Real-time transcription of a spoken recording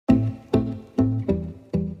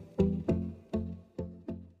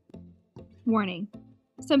Warning: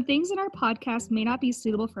 some things in our podcast may not be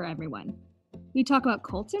suitable for everyone. We talk about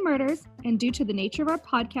cults and murders, and due to the nature of our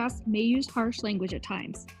podcast, may use harsh language at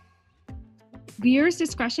times. Viewers'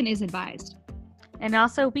 discretion is advised. And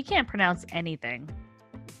also, we can't pronounce anything.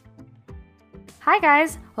 Hi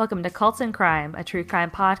guys, welcome to Cults and Crime, a true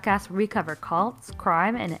crime podcast where we cover cults,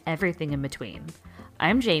 crime, and everything in between.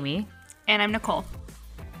 I'm Jamie. And I'm Nicole.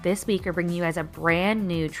 This week we're bringing you guys a brand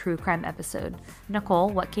new true crime episode. Nicole,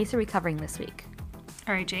 what case are we covering this week?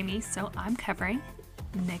 All right, Jamie, so I'm covering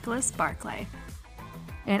Nicholas Barclay.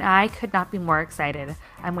 And I could not be more excited.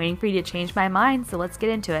 I'm waiting for you to change my mind, so let's get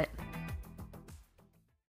into it.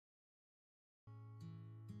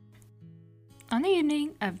 On the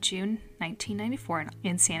evening of June 1994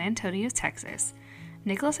 in San Antonio, Texas,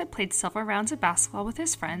 Nicholas had played several rounds of basketball with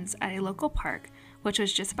his friends at a local park, which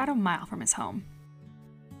was just about a mile from his home.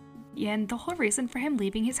 And the whole reason for him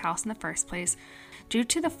leaving his house in the first place, due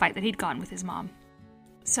to the fight that he'd gotten with his mom.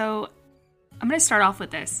 So, I'm going to start off with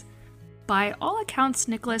this. By all accounts,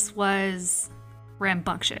 Nicholas was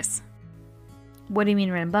rambunctious. What do you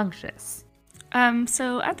mean rambunctious?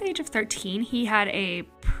 So at the age of 13, he had a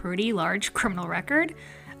pretty large criminal record.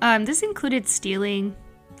 This included stealing,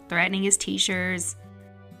 threatening his teachers,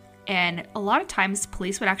 and a lot of times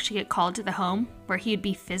police would actually get called to the home where he'd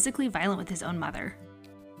be physically violent with his own mother.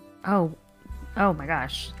 Oh my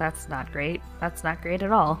gosh, that's not great. That's not great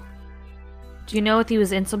at all. Do you know if he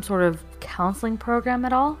was in some sort of counseling program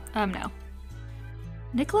at all? No.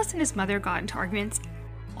 Nicholas and his mother got into arguments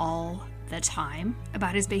all the time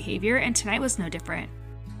about his behavior, and tonight was no different.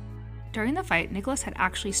 During the fight, Nicholas had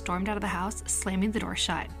actually stormed out of the house, slamming the door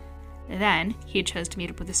shut. Then, he chose to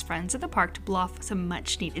meet up with his friends at the park to blow off some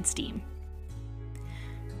much-needed steam.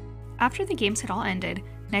 After the games had all ended,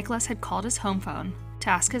 Nicholas had called his home phone to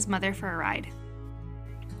ask his mother for a ride.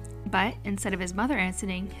 But instead of his mother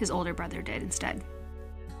answering, his older brother did instead.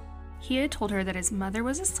 He had told her that his mother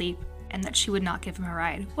was asleep and that she would not give him a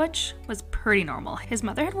ride, which was pretty normal. His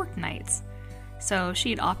mother had worked nights, so she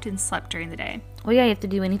had often slept during the day. Well, yeah, you have to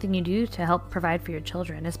do anything you do to help provide for your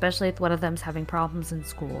children, especially if one of them's having problems in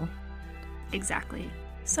school. Exactly.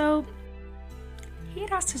 So, he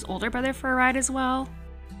had asked his older brother for a ride as well,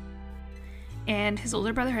 and his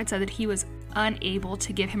older brother had said that he was unable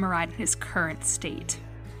to give him a ride in his current state,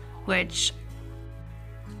 which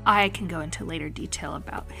I can go into later detail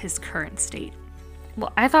about his current state.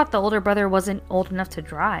 Well, I thought the older brother wasn't old enough to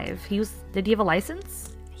drive. Did he have a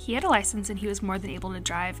license? He had a license and he was more than able to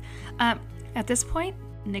drive. At this point,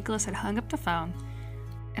 Nicholas had hung up the phone,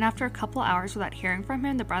 and after a couple hours without hearing from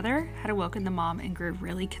him, the brother had awoken the mom and grew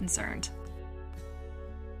really concerned.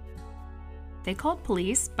 They called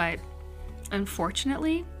police, but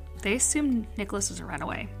unfortunately, they assumed Nicholas was a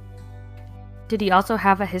runaway. Did he also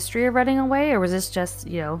have a history of running away, or was this just,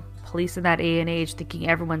 police in that day and age thinking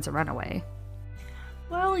everyone's a runaway?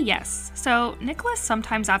 Well, yes. So, Nicholas,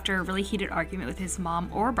 sometimes after a really heated argument with his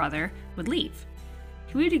mom or brother, would leave.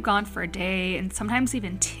 He would be gone for a day and sometimes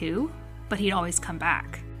even 2, but he'd always come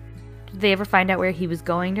back. Did they ever find out where he was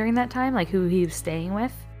going during that time, like who he was staying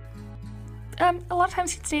with? A lot of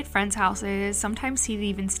times he'd stay at friends' houses. Sometimes he'd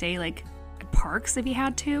even stay, at parks if he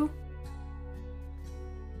had to.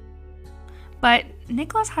 But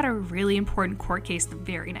Nicholas had a really important court case the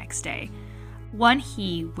very next day, one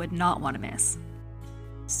he would not want to miss.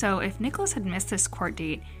 So if Nicholas had missed this court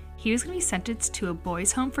date, he was going to be sentenced to a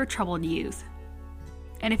boys' home for troubled youth.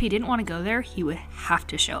 And if he didn't want to go there, he would have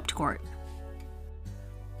to show up to court.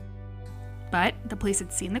 But the police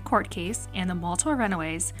had seen the court case and the multiple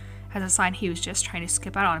runaways as a sign he was just trying to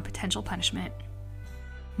skip out on a potential punishment.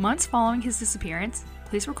 Months following his disappearance,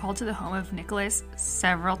 police were called to the home of Nicholas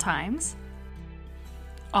several times.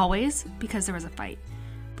 Always because there was a fight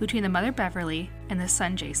between the mother Beverly and the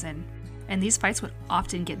son Jason, and these fights would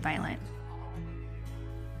often get violent.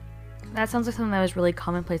 That sounds like something that was really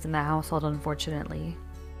commonplace in that household, unfortunately.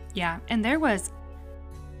 Yeah, and there was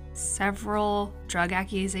several drug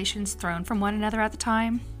accusations thrown from one another at the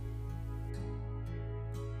time.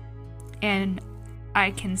 And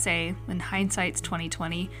I can say, in hindsight's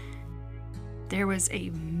 2020, there was a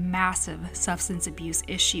massive substance abuse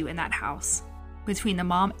issue in that house between the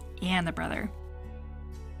mom and the brother.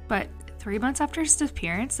 But 3 months after his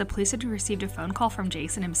disappearance, the police had received a phone call from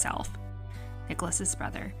Jason himself, Nicholas's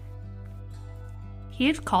brother. He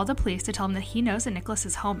had called the police to tell him that he knows that Nicholas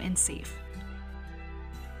is home and safe.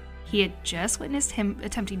 He had just witnessed him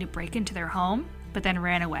attempting to break into their home, but then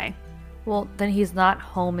ran away. Well, then he's not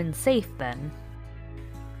home and safe then.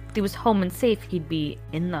 If he was home and safe, he'd be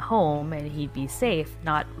in the home and he'd be safe,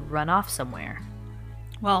 not run off somewhere.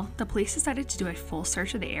 Well, the police decided to do a full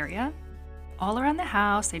search of the area. all around the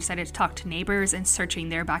house. They decided to talk to neighbors and searching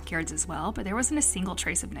their backyards as well, but there wasn't a single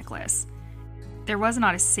trace of Nicholas. There was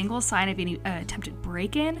not a single sign of any attempted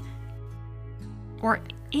break-in or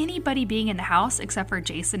anybody being in the house except for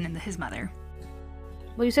Jason and his mother.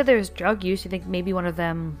 Well, you said there was drug use. You think maybe one of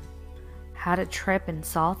them had a trip and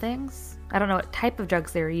saw things? I don't know what type of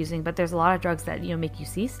drugs they were using, but there's a lot of drugs that, make you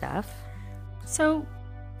see stuff. So,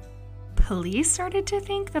 police started to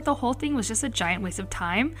think that the whole thing was just a giant waste of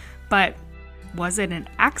time, but was it an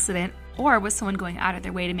accident, or was someone going out of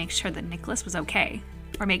their way to make sure that Nicholas was okay?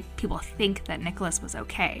 Or make people think that Nicholas was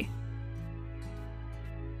okay?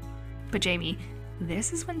 But Jamie,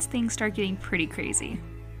 this is when things start getting pretty crazy.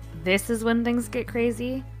 This is when things get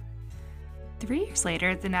crazy? 3 years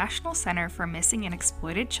later, the National Center for Missing and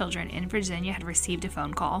Exploited Children in Virginia had received a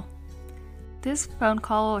phone call. This phone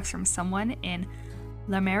call was from someone in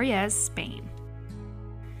Lamarez, Spain,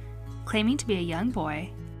 claiming to be a young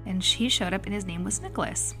boy, and she showed up and his name was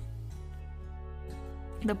Nicholas.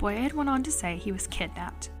 The boy had went on to say he was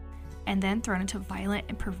kidnapped and then thrown into a violent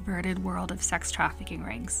and perverted world of sex trafficking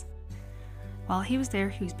rings. While he was there,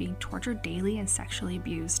 he was being tortured daily and sexually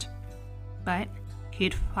abused. But he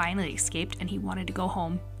had finally escaped and he wanted to go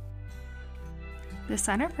home. The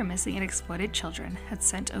Center for Missing and Exploited Children had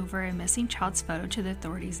sent over a missing child's photo to the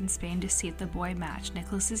authorities in Spain to see if the boy matched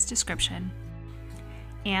Nicholas's description.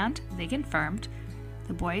 And they confirmed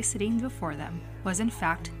the boy sitting before them was in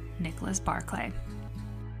fact Nicholas Barclay.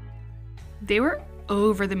 They were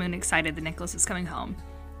over the moon excited that Nicholas was coming home.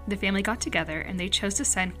 The family got together and they chose to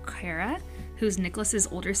send Cara, who's Nicholas's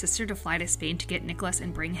older sister, to fly to Spain to get Nicholas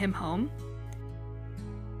and bring him home.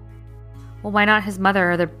 Well, why not his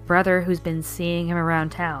mother or the brother who's been seeing him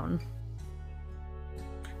around town?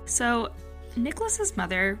 So, Nicholas's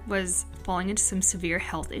mother was falling into some severe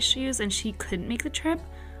health issues and she couldn't make the trip.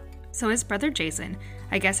 So his brother Jason,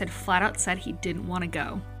 I guess, had flat out said he didn't want to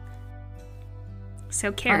go.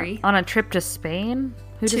 So Carrie... On a trip to Spain?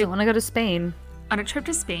 Who doesn't want to go to Spain? On a trip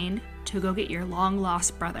to Spain to go get your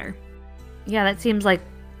long-lost brother. Yeah, that seems like...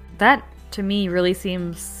 That, to me, really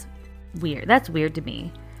seems weird. That's weird to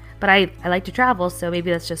me. But I like to travel, so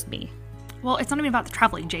maybe that's just me. Well, it's not even about the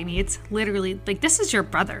traveling, Jamie. It's literally, this is your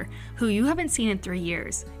brother, who you haven't seen in 3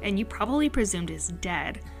 years, and you probably presumed is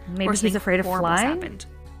dead. Maybe he's afraid of flying? Happened.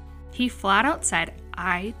 He flat out said,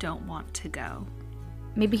 I don't want to go.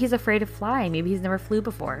 Maybe he's afraid of flying. Maybe he's never flew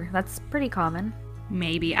before. That's pretty common.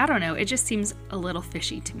 Maybe. I don't know. It just seems a little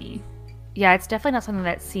fishy to me. Yeah, it's definitely not something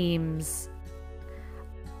that seems...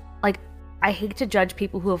 I hate to judge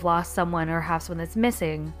people who have lost someone or have someone that's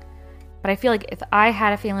missing, but I feel like if I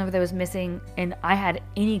had a family member that was missing and I had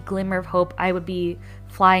any glimmer of hope, I would be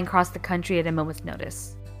flying across the country at a moment's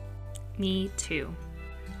notice. Me too.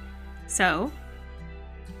 So,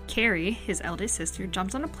 Carrie, his eldest sister,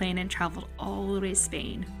 jumped on a plane and traveled all the way to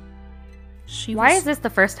Spain. Why is this the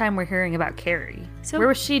first time we're hearing about Carrie? Where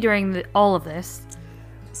was she during all of this?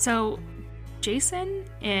 So, Jason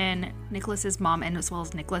and Nicholas's mom, and as well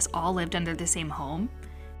as Nicholas, all lived under the same home.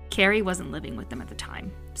 Carrie wasn't living with them at the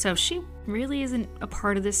time, so she really isn't a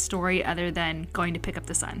part of this story other than going to pick up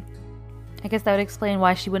the son. I guess that would explain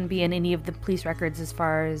why she wouldn't be in any of the police records as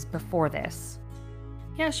far as before this.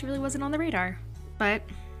 Yeah, she really wasn't on the radar. But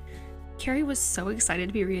Carrie was so excited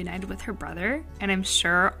to be reunited with her brother, and I'm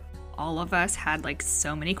sure all of us had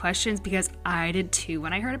so many questions because I did too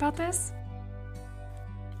when I heard about this.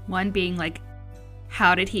 One being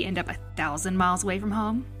how did he end up 1,000 miles away from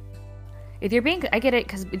home? I get it,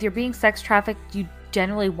 because if you're being sex trafficked, you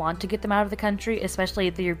generally want to get them out of the country, especially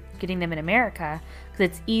if you're getting them in America, because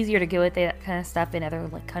it's easier to go with that kind of stuff in other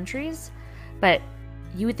countries. But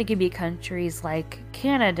you would think it'd be countries like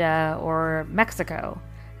Canada or Mexico,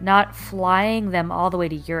 not flying them all the way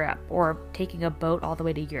to Europe or taking a boat all the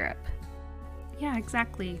way to Europe. Yeah,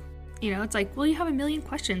 exactly. It's you have a million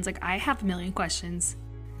questions. I have a million questions.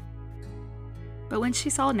 But when she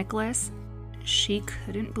saw Nicholas, she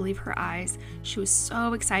couldn't believe her eyes. She was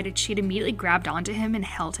so excited, she'd immediately grabbed onto him and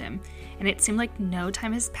held him. And it seemed like no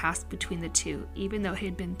time has passed between the two, even though it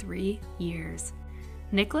had been 3 years.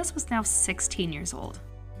 Nicholas was now 16 years old.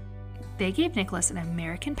 They gave Nicholas an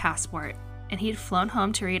American passport, and he had flown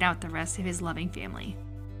home to reunite with the rest of his loving family.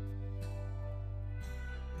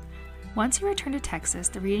 Once he returned to Texas,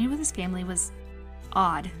 the reunion with his family was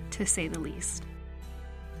odd, to say the least.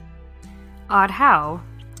 Odd how?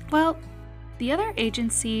 Well, the other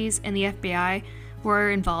agencies and the FBI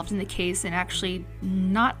were involved in the case, and actually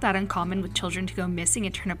not that uncommon with children to go missing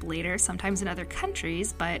and turn up later, sometimes in other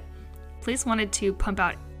countries, but police wanted to pump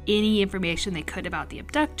out any information they could about the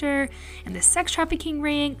abductor and the sex trafficking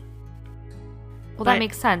ring. Well, that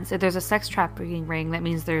makes sense. If there's a sex trafficking ring, that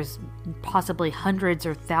means there's possibly hundreds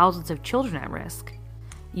or thousands of children at risk.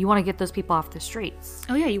 You want to get those people off the streets.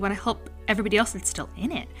 Oh yeah, you want to help everybody else that's still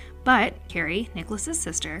in it. But Carrie, Nicholas's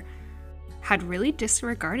sister, had really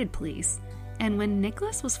disregarded police. And when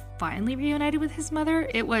Nicholas was finally reunited with his mother,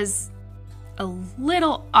 it was a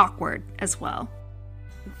little awkward as well.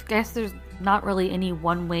 I guess there's not really any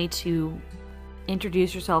one way to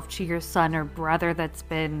introduce yourself to your son or brother that's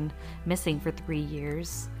been missing for 3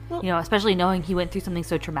 years. Well, especially knowing he went through something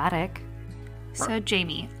so traumatic. So,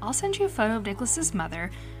 Jamie, I'll send you a photo of Nicholas's mother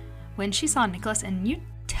when she saw Nicholas, and you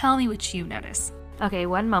tell me what you notice. Okay,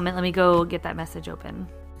 one moment. Let me go get that message open.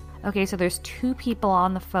 Okay, so there's 2 people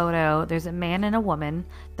on the photo. There's a man and a woman.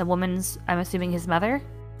 The woman's, I'm assuming, his mother?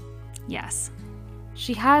 Yes.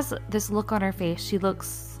 She has this look on her face. She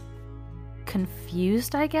looks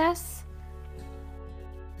confused, I guess?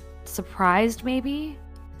 Surprised, maybe?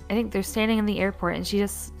 I think they're standing in the airport and she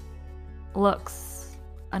just looks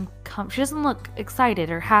uncomfortable. She doesn't look excited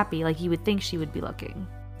or happy like you would think she would be looking.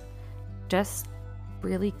 Just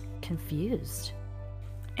really confused.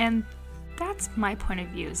 And that's my point of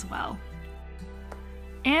view as well.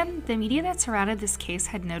 And the media that surrounded this case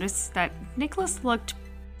had noticed that Nicholas looked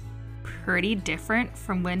pretty different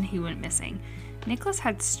from when he went missing. Nicholas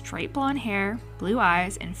had straight blonde hair, blue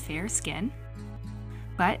eyes, and fair skin.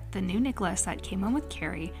 But the new Nicholas that came home with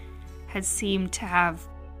Carrie seemed to have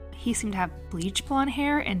bleach blonde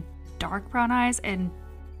hair and dark brown eyes and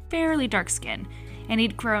fairly dark skin. And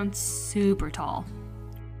he'd grown super tall.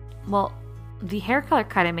 Well, the hair color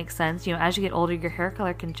kind of makes sense. As you get older, your hair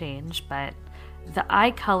color can change, but the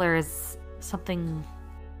eye color is something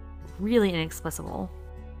really inexplicable.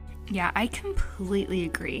 Yeah, I completely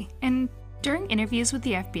agree. And during interviews with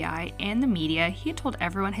the FBI and the media, he had told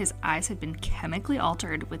everyone his eyes had been chemically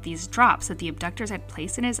altered with these drops that the abductors had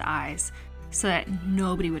placed in his eyes so that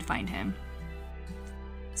nobody would find him.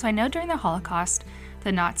 So I know during the Holocaust,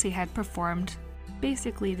 the Nazi had performed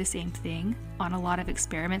basically the same thing on a lot of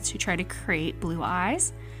experiments to try to create blue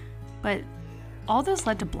eyes, but all those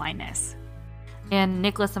led to blindness. And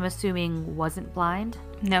Nicholas, I'm assuming, wasn't blind?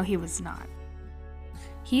 No, he was not.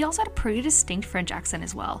 He also had a pretty distinct French accent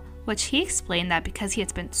as well, which he explained that because he had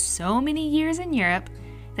spent so many years in Europe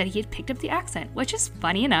that he had picked up the accent, which is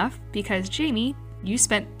funny enough because, Jamie, you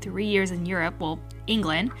spent 3 years in Europe, well,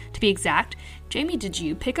 England, to be exact. Jamie, did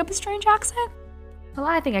you pick up a strange accent? Well,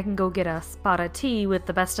 I think I can go get a spot of tea with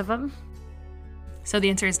the best of them. So the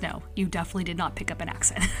answer is no. You definitely did not pick up an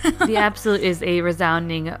accent. The absolute is a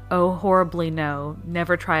resounding, oh, horribly no.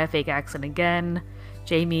 Never try a fake accent again.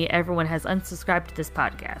 Jamie, everyone has unsubscribed to this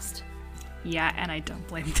podcast. Yeah, and I don't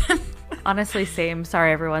blame them. Honestly, same.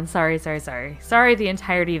 Sorry, everyone. Sorry. Sorry, the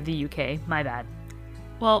entirety of the UK. My bad.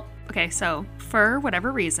 Well, okay, so for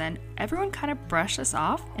whatever reason, everyone kind of brushed us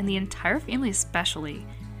off, and the entire family especially.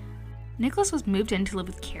 Nicholas was moved in to live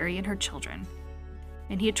with Carrie and her children.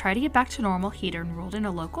 And he had tried to get back to normal. He'd enrolled in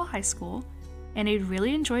a local high school, and he'd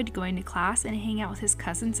really enjoyed going to class and hanging out with his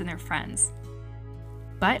cousins and their friends.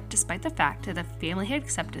 But despite the fact that the family had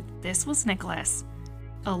accepted this was Nicholas,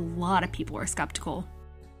 a lot of people were skeptical.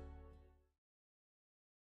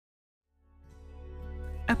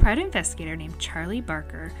 A private investigator named Charlie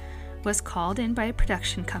Barker was called in by a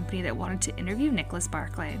production company that wanted to interview Nicholas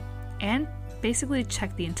Barclay and basically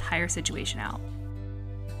check the entire situation out.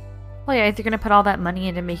 Well, yeah, if you're going to put all that money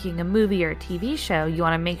into making a movie or a TV show, you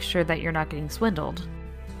want to make sure that you're not getting swindled.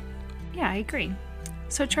 Yeah, I agree.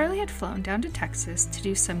 So Charlie had flown down to Texas to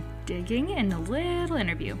do some digging and a little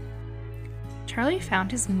interview. Charlie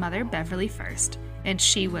found his mother, Beverly, first, and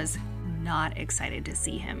she was not excited to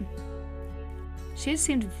see him. She had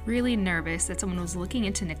seemed really nervous that someone was looking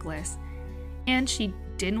into Nicholas, and she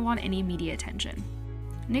didn't want any media attention.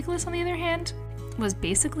 Nicholas, on the other hand, was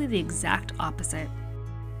basically the exact opposite.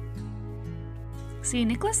 See,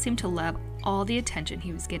 Nicholas seemed to love all the attention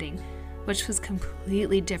he was getting, which was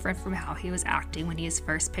completely different from how he was acting when he was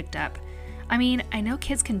first picked up. I mean, I know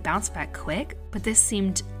kids can bounce back quick, but this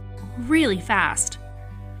seemed really fast.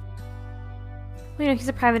 Well, he's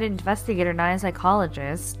a private investigator, not a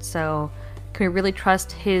psychologist, so can we really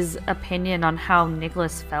trust his opinion on how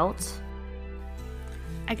Nicholas felt?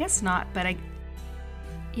 I guess not, but I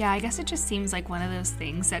guess it just seems like one of those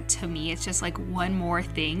things that to me it's just like one more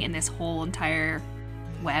thing in this whole entire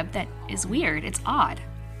web that is weird. It's odd.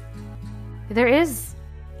 There is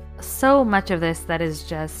so much of this that is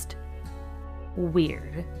just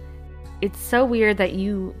weird. It's so weird that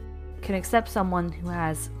you can accept someone who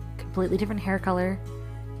has completely different hair color,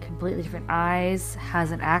 completely different eyes,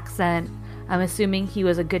 has an accent. I'm assuming he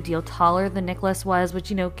was a good deal taller than Nicholas was,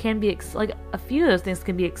 which, can be, like, a few of those things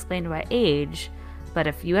can be explained by age. but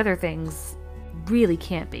a few other things really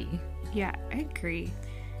can't be. Yeah, I agree.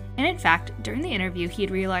 And in fact, during the interview, he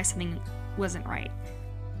had realized something wasn't right.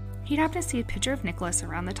 He'd happened to see a picture of Nicholas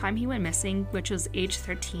around the time he went missing, which was age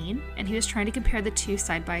 13, and he was trying to compare the two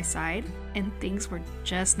side by side, and things were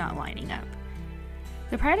just not lining up.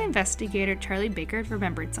 The private investigator Charlie Baker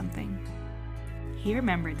remembered something. He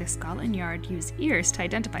remembered that Scotland Yard used ears to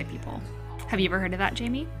identify people. Have you ever heard of that,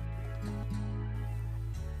 Jamie?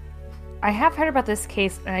 I have heard about this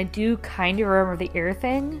case, and I do kind of remember the ear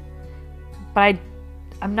thing, but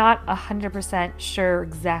I'm not 100% sure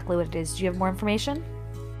exactly what it is. Do you have more information?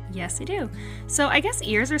 Yes, I do. So I guess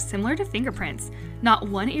ears are similar to fingerprints. Not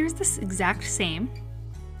one ear is the exact same,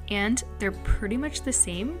 and they're pretty much the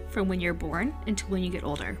same from when you're born until when you get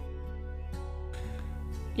older.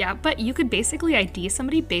 Yeah, but you could basically ID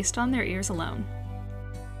somebody based on their ears alone.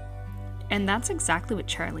 And that's exactly what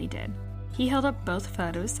Charlie did. He held up both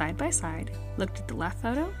photos side by side, looked at the left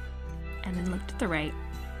photo, and then looked at the right.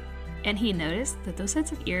 And he noticed that those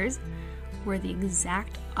sets of ears were the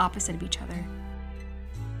exact opposite of each other.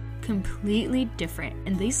 Completely different.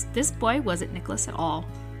 And this boy wasn't Nicholas at all.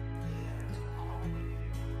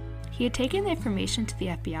 He had taken the information to the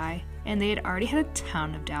FBI, and they had already had a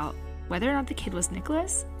ton of doubt whether or not the kid was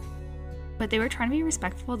Nicholas, but they were trying to be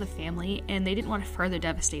respectful of the family, and they didn't want to further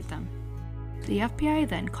devastate them. The FBI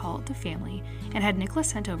then called the family and had Nicholas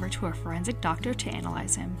sent over to a forensic doctor to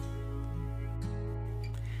analyze him.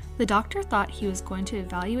 The doctor thought he was going to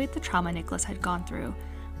evaluate the trauma Nicholas had gone through,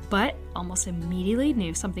 but almost immediately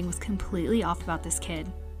knew something was completely off about this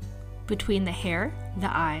kid. Between the hair,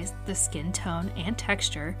 the eyes, the skin tone, and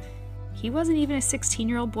texture, he wasn't even a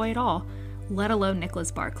 16-year-old boy at all, let alone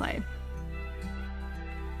Nicholas Barclay.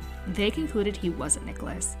 They concluded he wasn't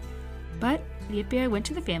Nicholas, but the FBI went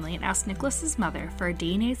to the family and asked Nicholas's mother for a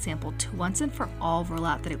DNA sample to once and for all rule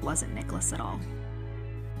out that it wasn't Nicholas at all.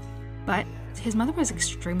 But his mother was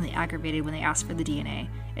extremely aggravated when they asked for the DNA,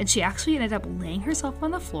 and she actually ended up laying herself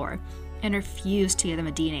on the floor and refused to give them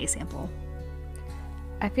a DNA sample.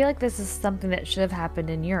 I feel like this is something that should have happened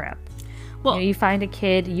in Europe. Well, you find a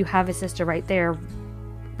kid, you have a sister right there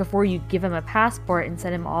before you give him a passport and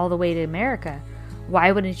send him all the way to America.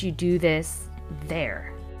 Why wouldn't you do this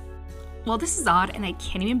there? Well, this is odd, and I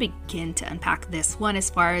can't even begin to unpack this one as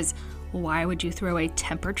far as why would you throw a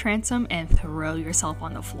temper tantrum and throw yourself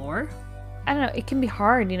on the floor? I don't know, it can be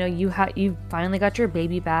hard. You finally got your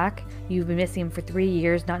baby back. You've been missing him for 3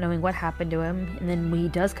 years, not knowing what happened to him. And then when he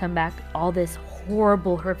does come back, all this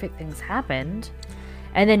horrible, horrific things happened.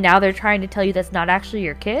 And then now they're trying to tell you that's not actually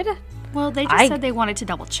your kid? Well, they just said they wanted to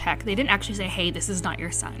double check. They didn't actually say, hey, this is not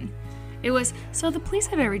your son. It was, so the police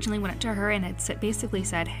had originally went up to her and had basically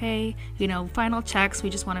said, hey, final checks, we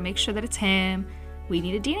just want to make sure that it's him. We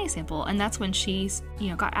need a DNA sample. And that's when she's,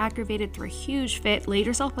 got aggravated, threw a huge fit, laid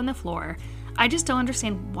herself on the floor. I just don't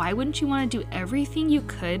understand, why wouldn't you want to do everything you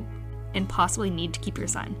could and possibly need to keep your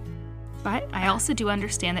son? But I also do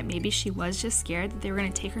understand that maybe she was just scared that they were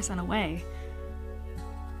going to take her son away.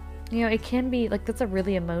 It can be, that's a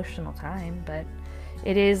really emotional time, but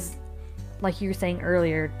it is, like you were saying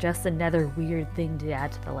earlier, just another weird thing to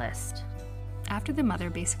add to the list. After the mother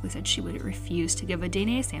basically said she would refuse to give a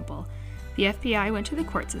DNA sample, the FBI went to the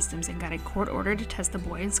court systems and got a court order to test the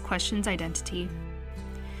boy in question's identity.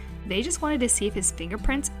 They just wanted to see if his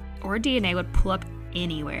fingerprints or DNA would pull up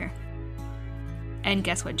anywhere. And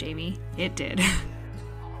guess what, Jamie? It did.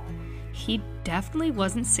 He definitely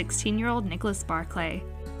wasn't 16-year-old Nicholas Barclay.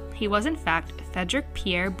 He was in fact Frédéric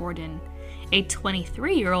Pierre Bourdin, a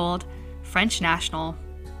 23-year-old French national.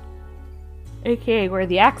 AKA where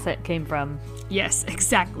the accent came from. Yes,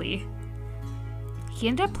 exactly. He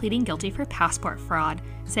ended up pleading guilty for passport fraud,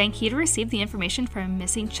 saying he had received the information from a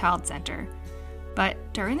missing child center. But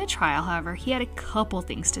during the trial, however, he had a couple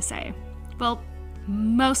things to say. Well,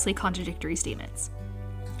 mostly contradictory statements.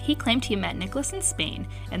 He claimed he met Nicholas in Spain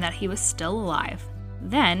and that he was still alive.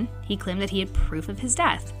 Then, he claimed that he had proof of his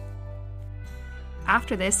death.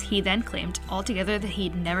 After this, he then claimed altogether that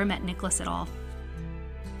he'd never met Nicholas at all.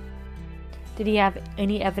 Did he have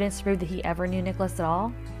any evidence to prove that he ever knew Nicholas at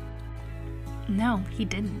all? No, he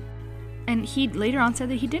didn't. And he later on said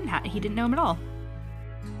that he didn't know him at all.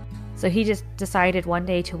 So he just decided one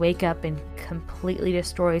day to wake up and completely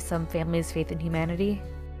destroy some family's faith in humanity?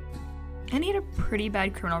 And he had a pretty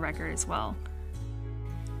bad criminal record as well.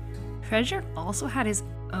 Frédéric also had his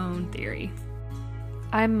own theory.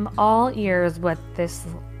 I'm all ears what this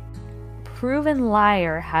proven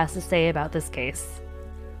liar has to say about this case.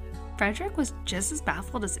 Frédéric was just as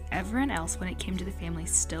baffled as everyone else when it came to the family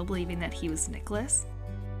still believing that he was Nicholas.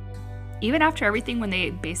 Even after everything, when they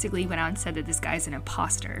basically went out and said that this guy's an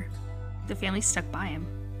imposter, the family stuck by him.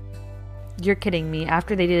 You're kidding me.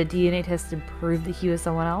 After they did a DNA test and proved that he was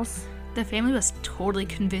someone else? The family was totally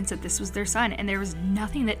convinced that this was their son, and there was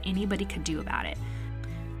nothing that anybody could do about it.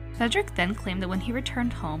 Frederick then claimed that when he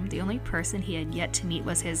returned home, the only person he had yet to meet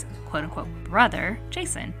was his quote-unquote brother,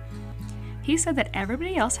 Jason. He said that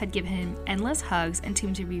everybody else had given him endless hugs and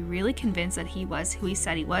seemed to be really convinced that he was who he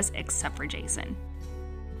said he was, except for Jason.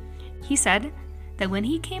 He said that when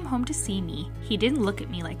he came home to see me, he didn't look at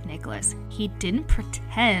me like Nicholas. He didn't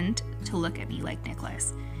pretend to look at me like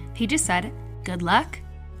Nicholas. He just said, "Good luck,"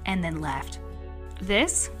 and then left.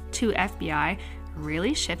 This, to FBI,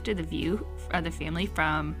 really shifted the view of the family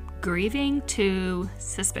from grieving to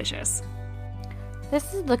suspicious.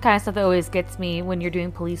 This is the kind of stuff that always gets me when you're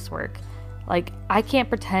doing police work. Like, I can't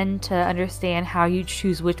pretend to understand how you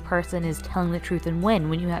choose which person is telling the truth and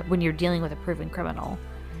when you're dealing with a proven criminal.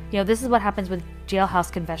 You know, this is what happens with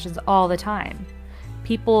jailhouse confessions all the time.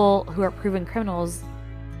 People who are proven criminals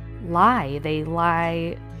lie. They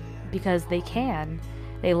lie because they can.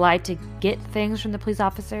 They lie to get things from the police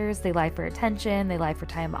officers. They lie for attention. They lie for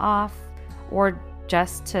time off, or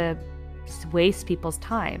just to waste people's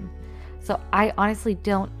time. So I honestly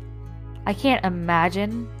I can't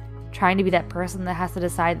imagine trying to be that person that has to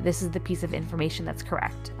decide this is the piece of information that's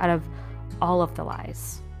correct out of all of the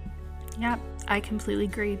lies. Yeah, I completely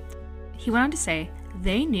agree. He went on to say,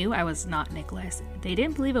 they knew I was not Nicholas. They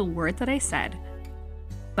didn't believe a word that I said,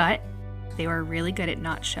 but they were really good at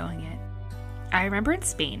not showing it. I remember in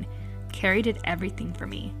Spain, Carrie did everything for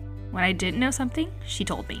me. When I didn't know something, she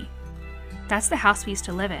told me. That's the house we used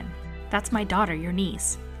to live in. That's my daughter, your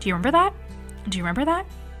niece. Do you remember that? Do you remember that?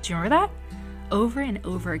 Do you remember that? Over and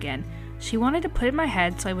over again. She wanted to put it in my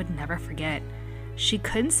head so I would never forget. She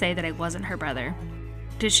couldn't say that I wasn't her brother.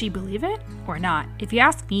 Did she believe it or not? If you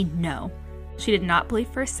ask me, no. She did not believe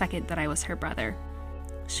for a second that I was her brother.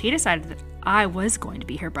 She decided that I was going to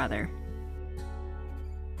be her brother.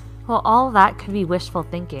 Well, all of that could be wishful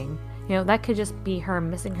thinking. You know, that could just be her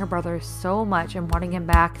missing her brother so much and wanting him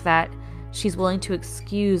back that she's willing to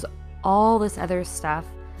excuse all this other stuff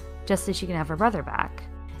just so she can have her brother back.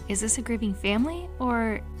 Is this a grieving family,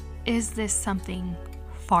 or is this something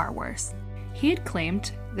far worse? He had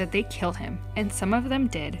claimed that they killed him, and some of them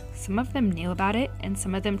did. Some of them knew about it, and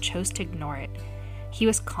some of them chose to ignore it. He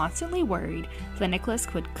was constantly worried that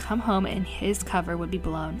Nicholas would come home and his cover would be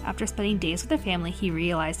blown. After spending days with the family, he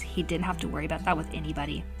realized he didn't have to worry about that with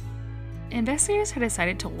anybody. Investigators had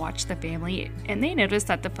decided to watch the family, and they noticed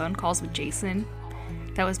that the phone calls with Jason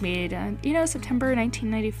that was made, September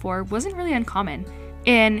 1994 wasn't really uncommon.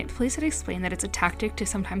 And police had explained that it's a tactic to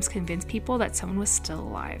sometimes convince people that someone was still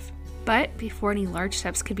alive. But before any large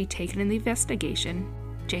steps could be taken in the investigation,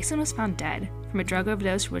 Jason was found dead from a drug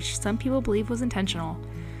overdose, which some people believe was intentional.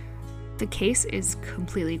 The case is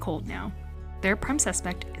completely cold now. Their prime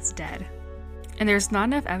suspect is dead, and there's not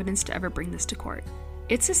enough evidence to ever bring this to court.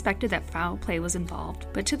 It's suspected that foul play was involved,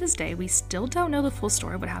 but to this day, we still don't know the full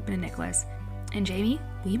story of what happened to Nicholas. And Jamie,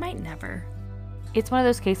 we might never. It's one of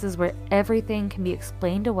those cases where everything can be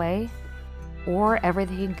explained away, or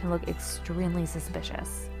everything can look extremely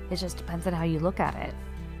suspicious. It just depends on how you look at it.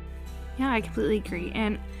 Yeah, I completely agree.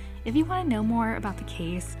 And if you want to know more about the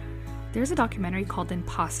case, there's a documentary called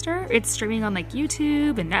Imposter. It's streaming on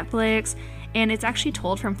YouTube and Netflix, and it's actually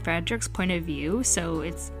told from Frederick's point of view, so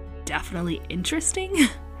it's definitely interesting,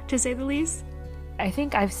 to say the least. I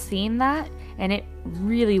think I've seen that, and it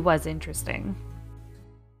really was interesting.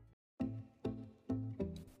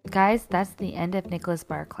 Guys, that's the end of Nicholas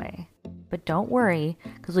Barclay. But don't worry,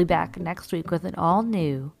 because we'll be back next week with an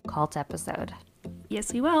all-new Cult episode.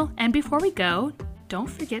 Yes, we will. And before we go, don't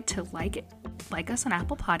forget to like us on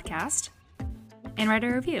Apple Podcast and write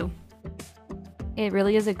a review. It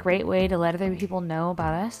really is a great way to let other people know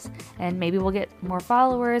about us, and maybe we'll get more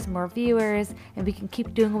followers, more viewers, and we can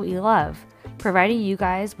keep doing what we love, providing you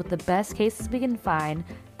guys with the best cases we can find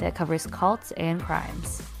that covers cults and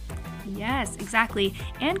crimes. Yes, exactly.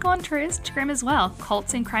 And go on to our Instagram as well,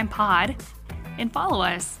 Cults and Crime Pod, and follow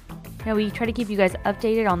us. Now, we try to keep you guys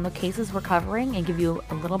updated on the cases we're covering and give you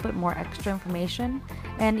a little bit more extra information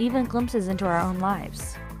and even glimpses into our own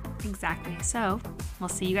lives. Exactly. So, we'll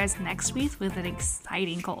see you guys next week with an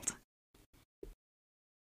exciting cult.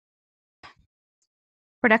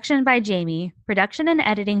 Production by Jamie. Production and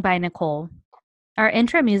editing by Nicole. Our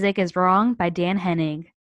intro music is Wrong by Dan Hennig.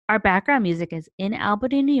 Our background music is In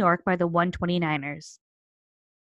Albany, New York by the 129ers.